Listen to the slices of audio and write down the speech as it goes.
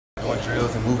of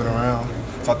drills and moving around.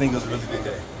 So I think it was a really good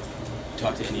day.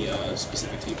 Talk to any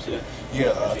specific teams today?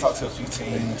 Yeah, I talked to a few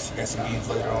teams, got some meetings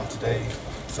later on today.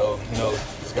 So,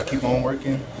 just got to keep on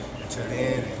working until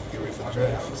then and get ready for the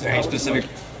draft. Is there any specific?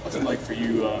 What's it like for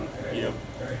you,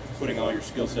 putting all your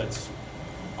skill sets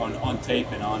on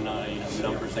tape and on,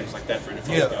 numbers, things like that for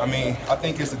NFL? Yeah, I mean, I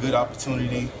think it's a good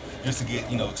opportunity just to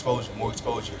get, exposure, more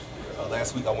exposure.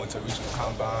 Last week I went to a regional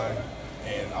combine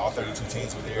and all 32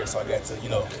 teams were there, so I got to,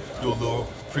 do a little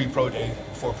pre-pro day,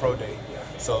 before pro day.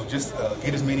 So just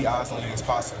get as many eyes on you as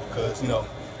possible because,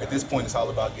 at this point it's all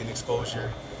about getting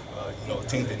exposure.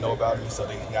 Teams didn't know about me, so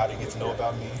now they get to know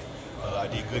about me. I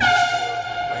did good in the field,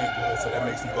 playing good, so that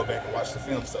makes them go back and watch the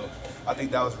film. So I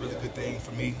think that was a really good thing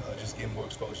for me, just getting more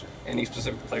exposure. Any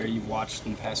specific player you've watched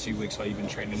in the past few weeks while you've been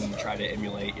training them to try to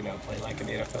emulate, play like in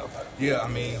the NFL? Yeah, I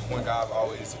mean, one guy I've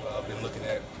always been looking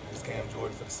at is Cam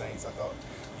Jordan for the Saints. I thought,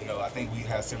 I think we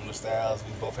have similar styles.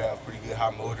 We both have pretty good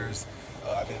high motors.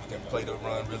 I think we can play the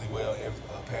run really well and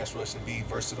pass rush and be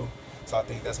versatile. So I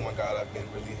think that's one guy that I've been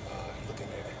really looking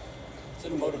at. Is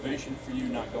it a motivation for you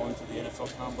not going to the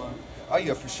NFL Combine? Oh,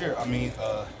 yeah, for sure. I mean,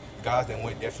 the guys that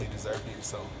went definitely deserved it.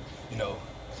 So,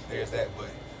 there's that. But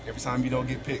every time you don't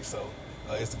get picked, so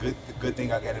it's a good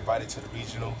thing I got invited to the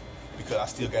regional because I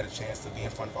still got a chance to be in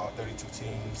front of all 32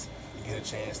 teams and get a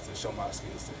chance to show my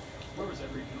skill set. Where was that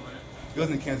regional at? It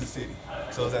was in Kansas City,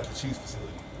 so it was at the Chiefs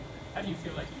facility. How do you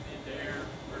feel like you did there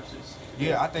versus?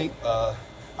 Yeah, I think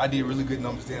I did really good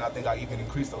numbers then. I think I even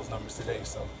increased those numbers today.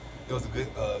 So it was a good,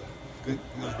 it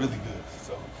was really good.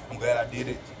 So I'm glad I did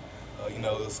it. It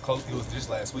was close. It was just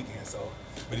last weekend,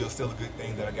 but it was still a good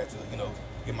thing that I got to,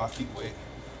 get my feet wet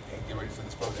and get ready for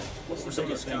this program. What's the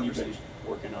biggest thing you've been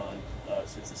working on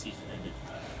since the season ended?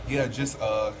 Yeah, just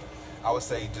I would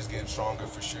say just getting stronger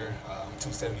for sure. I'm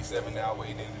 277 now,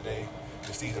 weighing in today.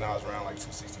 The season I was around like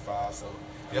 265, so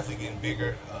definitely getting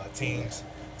bigger. Teams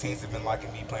have been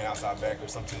liking me playing outside backer.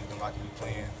 Some teams have been liking me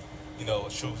playing, a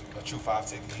true 5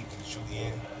 technique and true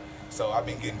end. So I've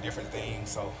been getting different things.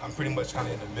 So I'm pretty much kind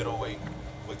of in the middle weight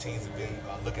what teams have been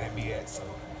looking at me at. So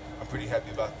I'm pretty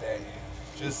happy about that. And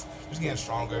just getting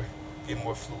stronger, getting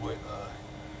more fluid.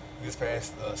 This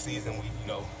past season,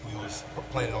 we was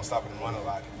planning on stopping the run a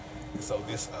lot. And so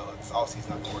this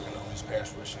offseason I've been working on just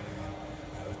pass rushing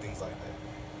and things like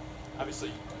that.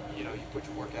 Obviously, you put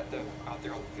your work out there on the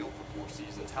field for 4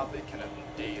 seasons. How big can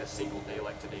a single day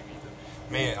like today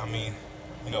be? Man, I mean,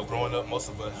 growing up, most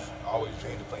of us always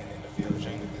dreamed of playing in the field,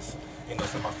 dreamed of this.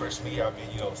 Since my freshman year, I've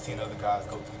been, seeing other guys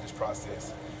go through this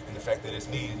process. And the fact that it's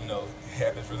me, it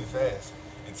happens really fast.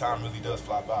 And time really does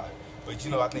fly by. But,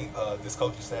 I think this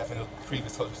coaching staff and the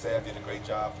previous coaching staff did a great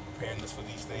job preparing us for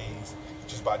these things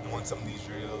just by doing some of these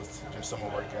drills, during summer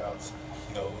workouts,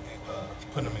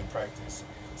 putting them in practice.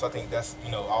 So I think that's,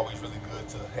 always really good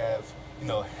to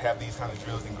have these kind of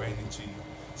drills ingrained into you.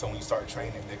 So when you start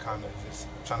training, they're kind of just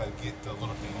trying to get the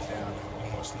little things down and be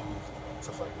more smooth,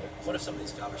 stuff like that. What have some of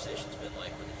these conversations been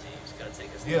like with the teams? Kind of take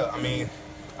us. Yeah, I mean,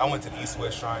 I went to the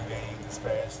East-West Shrine game this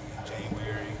past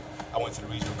January. I went to the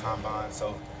regional combine,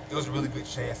 so it was a really good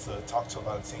chance to talk to a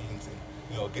lot of teams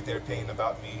and get their opinion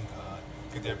about me,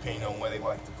 get their opinion on where they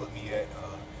like to put me at,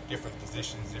 different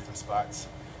positions, different spots.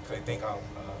 Because they think I'm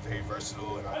very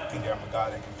versatile, and I think I'm a guy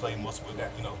that can play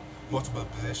multiple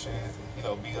positions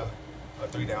and be a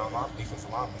 3-down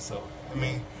defensive lineman. So I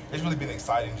mean, it's really been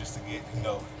exciting just to get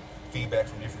feedback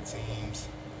from different teams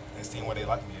and seeing where they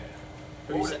like me at.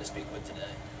 Who are you set to speak with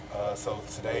today? So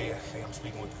today I think I'm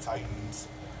speaking with the Titans.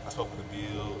 I spoke with the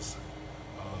Bills.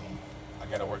 I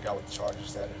got to work out with the Chargers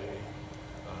Saturday.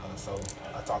 So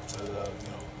I talked to the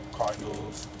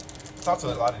Cardinals. I talked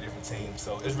to a lot of different teams.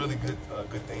 So it's really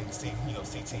good thing to see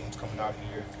see teams coming out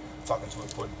here talking to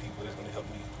important people that's going to help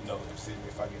me see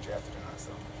if I get drafted or not.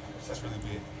 So that's really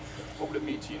big. What would it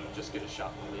mean to you to just get a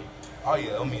shot in the league? Oh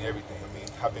yeah, it'll mean everything. I mean,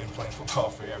 I've been playing football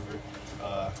forever.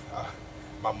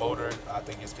 My motor, I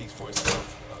think it speaks for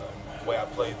itself. The way I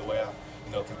play, the way I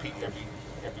compete every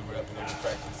rep and every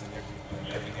practice and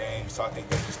every game. So I think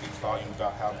that just speaks volume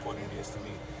about how important it is to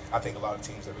me. I think a lot of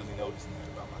teams are really noticing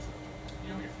that about myself. You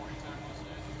know what your 40 time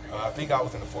was? I think I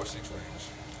was in the 4.6 range.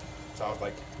 So I was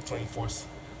like between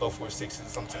low 4.6s.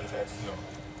 Some teams had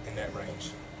in that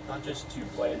range. Not just to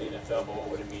play in the NFL, but what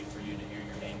would it mean for you to hear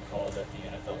your name called at the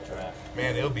NFL draft?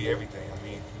 Man, it'll be everything. I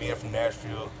mean, being from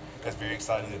Nashville, that's very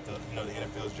exciting that the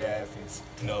NFL's draft is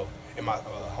in my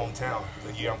hometown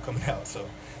the year I'm coming out. So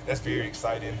that's very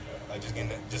exciting.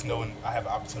 Just knowing I have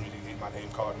an opportunity to get my name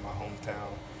called in my hometown.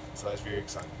 So that's very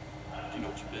exciting. Do you know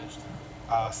what you benched?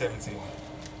 17.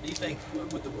 Do you think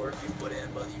with the work you put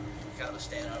in, both you kind of a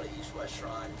standout at East West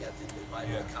Shrine, got the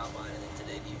minor combine, and then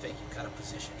today, do you think you kind of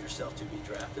positioned yourself to be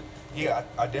drafted? Yeah,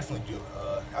 I definitely do.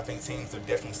 I think teams are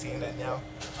definitely seeing that now.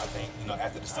 I think,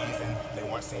 after the season, they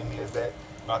weren't seeing me as that.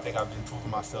 But I think I've been proving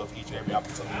myself each and every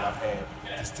opportunity I've had.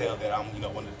 Just tell that I'm,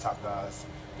 one of the top guys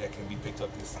that can be picked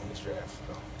up this draft.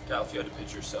 Kyle, if you had to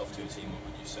pitch yourself to a team,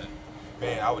 what would you say?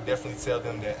 Man, I would definitely tell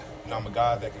them that, I'm a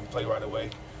guy that can play right away.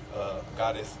 A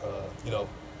guy that's,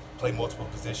 play multiple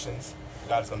positions. A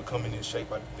guy that's going to come in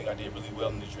shape. I think I did really well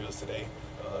in the drills today,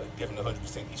 giving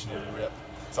 100% each and every rep.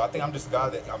 So I think I'm just a guy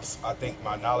that I think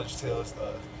my knowledge tells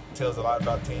a lot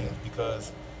about teams,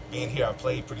 because being here, I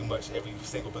played pretty much every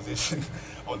single position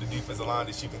on the defensive line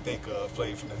that you can think of.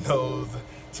 Played from the nose,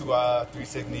 2-eye, 3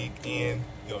 technique, in,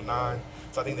 9.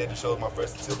 So I think that just shows my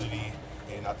versatility,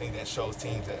 and I think that shows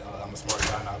teams that I'm a smart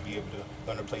guy and I'll be able to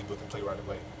learn the playbook and play right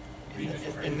away.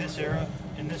 In this era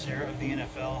of the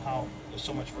NFL, how there's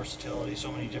so much versatility,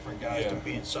 so many different guys,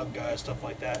 being sub guys, stuff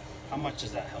like that. How much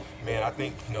does that help you? Man, I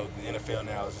think the NFL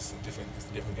now is just a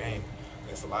different game.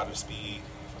 It's a lot of speed.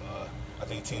 I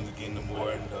think teams are getting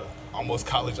more in the almost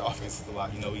college offenses a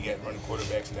lot. You got running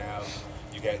quarterbacks now.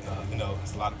 You got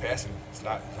it's a lot of passing. It's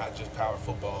not just power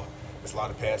football. It's a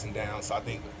lot of passing down. So I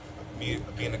think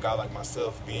being a guy like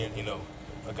myself, being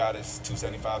a guy that's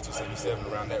 275,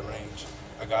 277 around that range.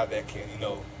 A guy that can,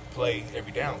 play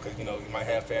every down, because, you might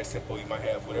have fast tempo, you might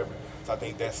have whatever. So I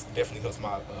think that's definitely helps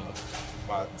my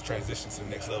transition to the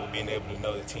next level, being able to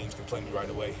know that teams can play me right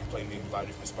away and play me in a lot of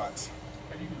different spots.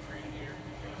 Have you been training here?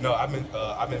 No, I've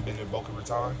been in Boca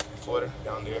Raton, Florida,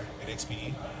 down there at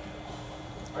XPE.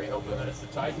 Are you hoping that it's the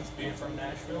Titans, being from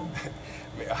Nashville?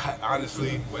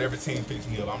 Honestly, whatever team picks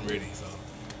me up, I'm ready. So.